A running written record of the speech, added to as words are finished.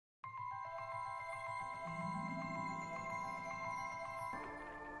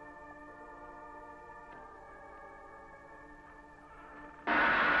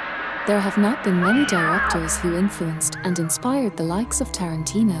There have not been many directors who influenced and inspired the likes of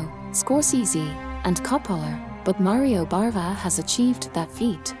Tarantino, Scorsese, and Coppola, but Mario Bava has achieved that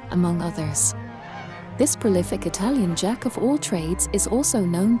feat, among others. This prolific Italian jack of all trades is also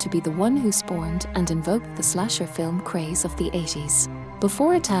known to be the one who spawned and invoked the slasher film craze of the 80s.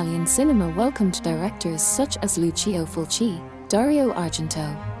 Before Italian cinema welcomed directors such as Lucio Fulci, Dario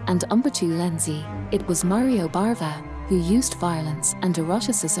Argento, and Umberto Lenzi, it was Mario Bava who used violence and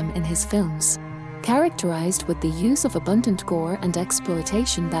eroticism in his films. Characterized with the use of abundant gore and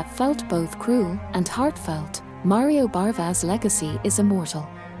exploitation that felt both cruel and heartfelt, Mario Bava's legacy is immortal.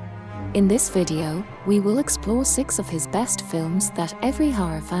 In this video, we will explore 6 of his best films that every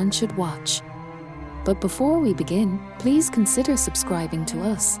horror fan should watch. But before we begin, please consider subscribing to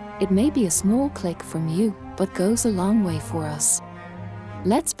us. It may be a small click from you, but goes a long way for us.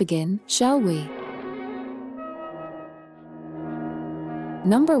 Let's begin, shall we?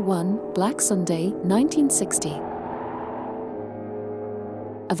 Number 1, Black Sunday, 1960.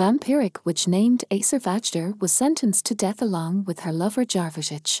 A vampiric witch named Acer Vajder was sentenced to death along with her lover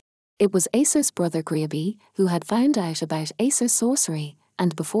Jarvicic. It was Acer's brother Griabi who had found out about Acer's sorcery,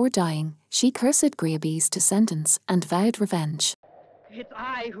 and before dying, she cursed Griabi's descendants and vowed revenge. It's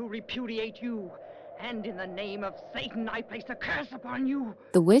I who repudiate you, and in the name of Satan I place a curse upon you.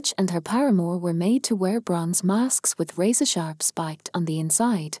 The witch and her paramour were made to wear bronze masks with razor-sharp spiked on the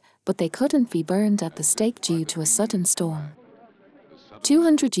inside, but they couldn't be burned at the stake due to a sudden storm.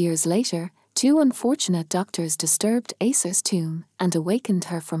 200 years later, 2 unfortunate doctors disturbed Acer's tomb and awakened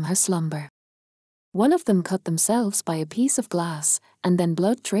her from her slumber. One of them cut themselves by a piece of glass, and then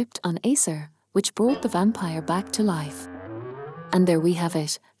blood dripped on Acer, which brought the vampire back to life. And there we have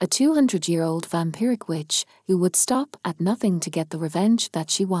it, a 200-year-old vampiric witch who would stop at nothing to get the revenge that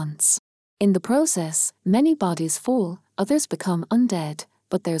she wants. In the process, many bodies fall, others become undead,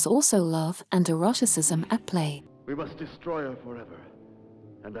 but there's also love and eroticism at play. We must destroy her forever,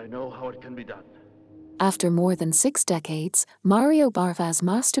 and I know how it can be done. After more than 6 decades, Mario Bava's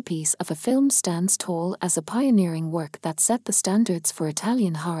masterpiece of a film stands tall as a pioneering work that set the standards for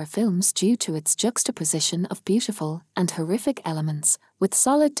Italian horror films due to its juxtaposition of beautiful and horrific elements, with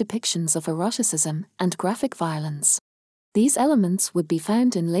solid depictions of eroticism and graphic violence. These elements would be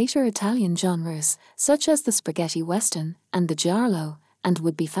found in later Italian genres, such as the spaghetti western and the giallo, and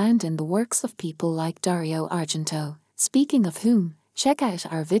would be found in the works of people like Dario Argento, speaking of whom, check out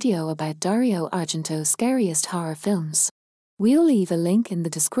our video about Dario Argento's scariest horror films. We'll leave a link in the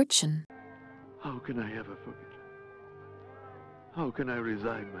description. How can I ever forget? How can I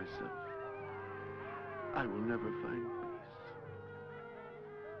resign myself? I will never find peace.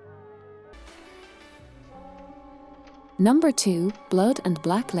 Number 2, Blood and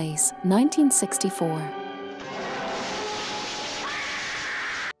Black Lace, 1964.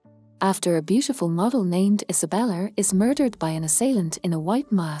 After a beautiful model named Isabella is murdered by an assailant in a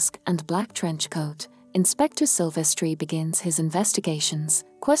white mask and black trench coat, Inspector Silvestri begins his investigations,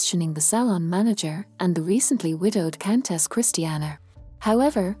 questioning the salon manager and the recently widowed Countess Christiana.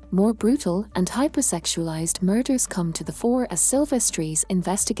 However, more brutal and hypersexualized murders come to the fore as Silvestri's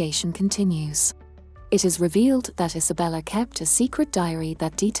investigation continues. It is revealed that Isabella kept a secret diary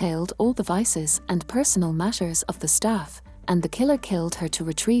that detailed all the vices and personal matters of the staff, and the killer killed her to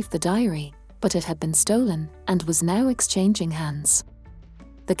retrieve the diary, but it had been stolen and was now exchanging hands.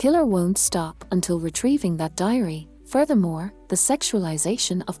 The killer won't stop until retrieving that diary. Furthermore, the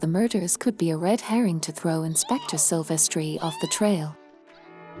sexualization of the murders could be a red herring to throw Inspector Silvestri off the trail.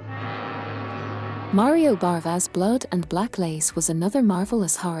 Mario Bava's Blood and Black Lace was another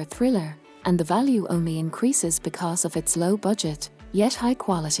marvelous horror thriller, and the value only increases because of its low budget, yet high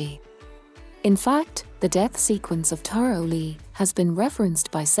quality. In fact, the death sequence of Taro Lee has been referenced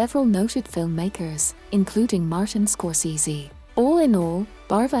by several noted filmmakers, including Martin Scorsese. All in all,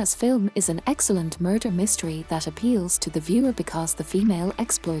 Bava's film is an excellent murder mystery that appeals to the viewer because the female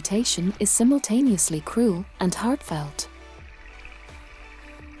exploitation is simultaneously cruel and heartfelt.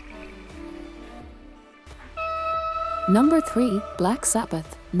 Number 3, Black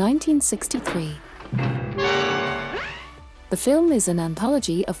Sabbath, 1963. The film is an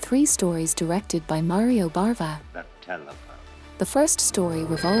anthology of 3 stories directed by Mario Bava. The first story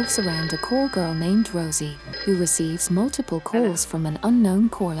revolves around a call girl named Rosie, who receives multiple calls from an unknown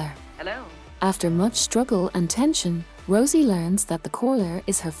caller. Hello. After much struggle and tension, Rosie learns that the caller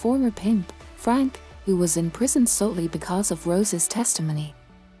is her former pimp, Frank, who was in prison solely because of Rose's testimony.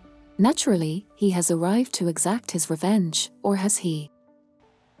 Naturally, he has arrived to exact his revenge, or has he?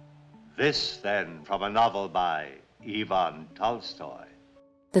 This, then, from a novel by Ivan Tolstoy.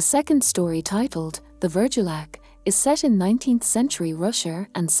 The second story, titled The Virgilac, is set in 19th century Russia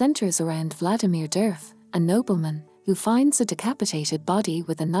and centers around Vladimir Derf, a nobleman who finds a decapitated body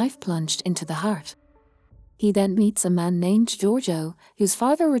with a knife plunged into the heart. He then meets a man named Giorgio, whose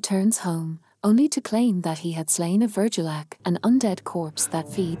father returns home, only to claim that he had slain a Virgilac, an undead corpse that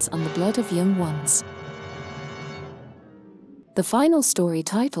feeds on the blood of young ones. The final story,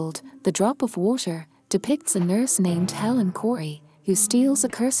 titled The Drop of Water, depicts a nurse named Helen Corey, who steals a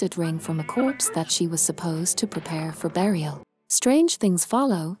cursed ring from a corpse that she was supposed to prepare for burial. Strange things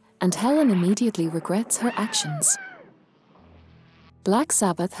follow, and Helen immediately regrets her actions. Black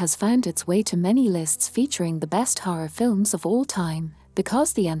Sabbath has found its way to many lists featuring the best horror films of all time,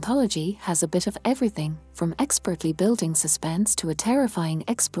 because the anthology has a bit of everything, from expertly building suspense to a terrifying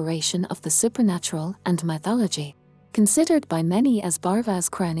exploration of the supernatural and mythology. Considered by many as Baava's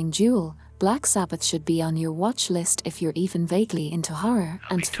crowning jewel, Black Sabbath should be on your watch list if you're even vaguely into horror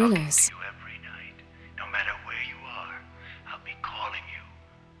and thrillers. I'll be talking to you every night, no matter where you are. I'll be calling you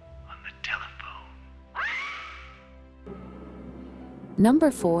on the telephone.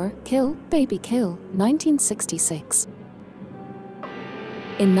 Number 4, Kill, Baby Kill, 1966.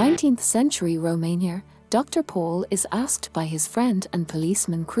 In 19th century Romania, Dr. Paul is asked by his friend and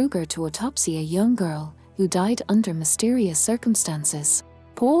policeman Kruger to autopsy a young girl who died under mysterious circumstances.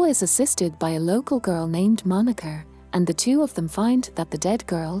 Paul is assisted by a local girl named Monica, and the two of them find that the dead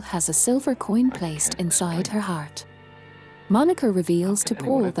girl has a silver coin placed inside her heart. Monica reveals to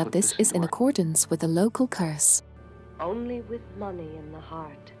Paul that this is in accordance with a local curse. Only with money in the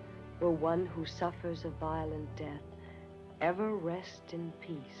heart will one who suffers a violent death ever rest in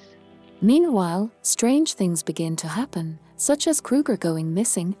peace. Meanwhile, strange things begin to happen, such as Kruger going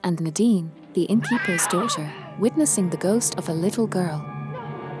missing and Nadine, the innkeeper's daughter, witnessing the ghost of a little girl.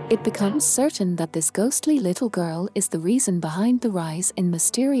 It becomes certain that this ghostly little girl is the reason behind the rise in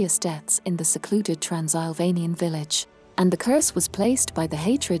mysterious deaths in the secluded Transylvanian village, and the curse was placed by the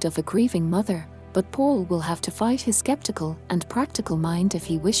hatred of a grieving mother, but Paul will have to fight his skeptical and practical mind if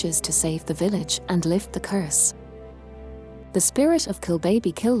he wishes to save the village and lift the curse. The spirit of Kill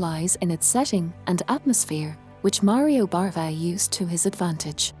Baby Kill lies in its setting and atmosphere, which Mario Bava used to his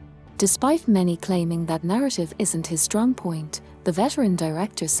advantage. Despite many claiming that narrative isn't his strong point, the veteran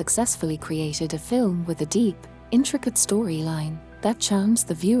director successfully created a film with a deep, intricate storyline that charms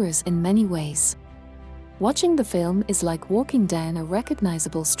the viewers in many ways. Watching the film is like walking down a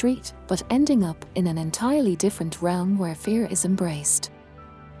recognizable street, but ending up in an entirely different realm where fear is embraced.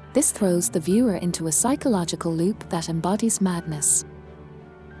 This throws the viewer into a psychological loop that embodies madness.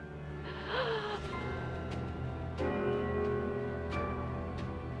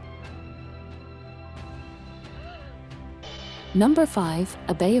 Number 5,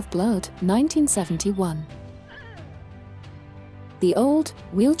 A Bay of Blood, 1971. The old,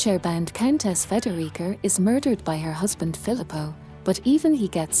 wheelchair-bound Countess Federica is murdered by her husband Filippo, but even he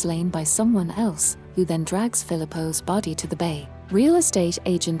gets slain by someone else, who then drags Filippo's body to the bay. Real estate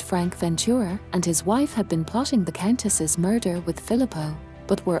agent Frank Ventura and his wife had been plotting the Countess's murder with Filippo,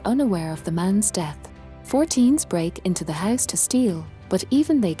 but were unaware of the man's death. 4 teens break into the house to steal, but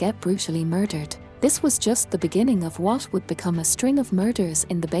even they get brutally murdered. This was just the beginning of what would become a string of murders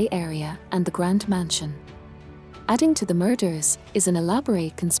in the Bay Area and the Grand Mansion. Adding to the murders is an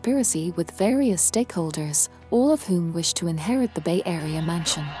elaborate conspiracy with various stakeholders, all of whom wish to inherit the Bay Area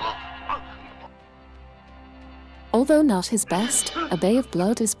mansion. Although not his best, A Bay of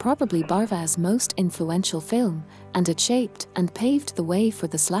Blood is probably Baava's most influential film, and it shaped and paved the way for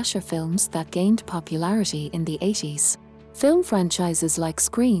the slasher films that gained popularity in the 80s. Film franchises like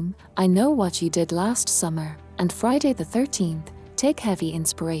Scream, I Know What You Did Last Summer, and Friday the 13th take heavy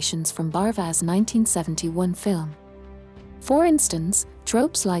inspirations from Baava's 1971 film. For instance,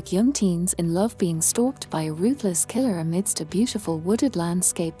 tropes like young teens in love being stalked by a ruthless killer amidst a beautiful wooded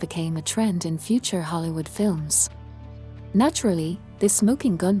landscape became a trend in future Hollywood films. Naturally, this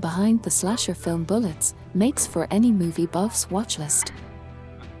smoking gun behind the slasher film bullets makes for any movie buff's watchlist.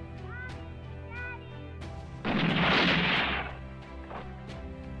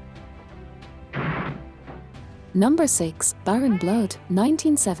 Number 6, Baron Blood,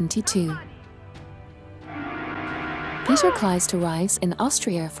 1972. Peter Kleist arrives in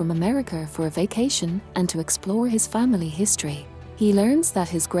Austria from America for a vacation and to explore his family history. He learns that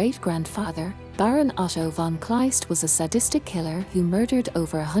his great-grandfather, Baron Otto von Kleist, was a sadistic killer who murdered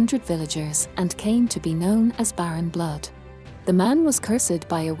over 100 villagers and came to be known as Baron Blood. The man was cursed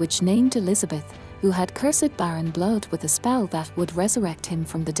by a witch named Elizabeth, who had cursed Baron Blood with a spell that would resurrect him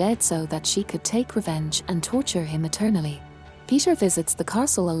from the dead so that she could take revenge and torture him eternally. Peter visits the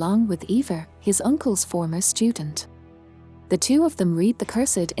castle along with Eva, his uncle's former student. The two of them read the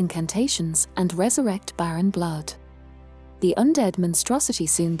cursed incantations and resurrect Baron Blood. The undead monstrosity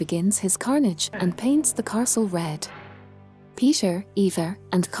soon begins his carnage and paints the castle red. Peter, Eva,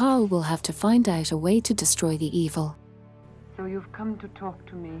 and Carl will have to find out a way to destroy the evil. So you've come to talk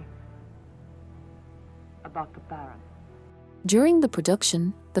to me about the Baron. During the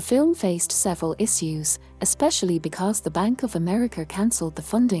production, the film faced several issues, especially because the Bank of America cancelled the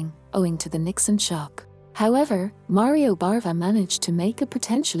funding, owing to the Nixon shock. However, Mario Bava managed to make a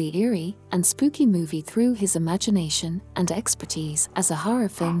potentially eerie and spooky movie through his imagination and expertise as a horror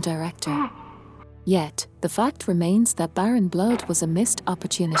film director. Yet, the fact remains that Baron Blood was a missed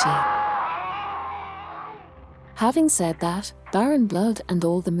opportunity. Having said that, Baron Blood and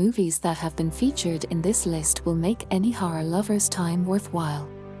all the movies that have been featured in this list will make any horror lover's time worthwhile.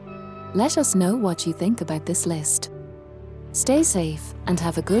 Let us know what you think about this list. Stay safe and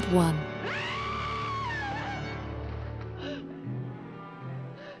have a good one.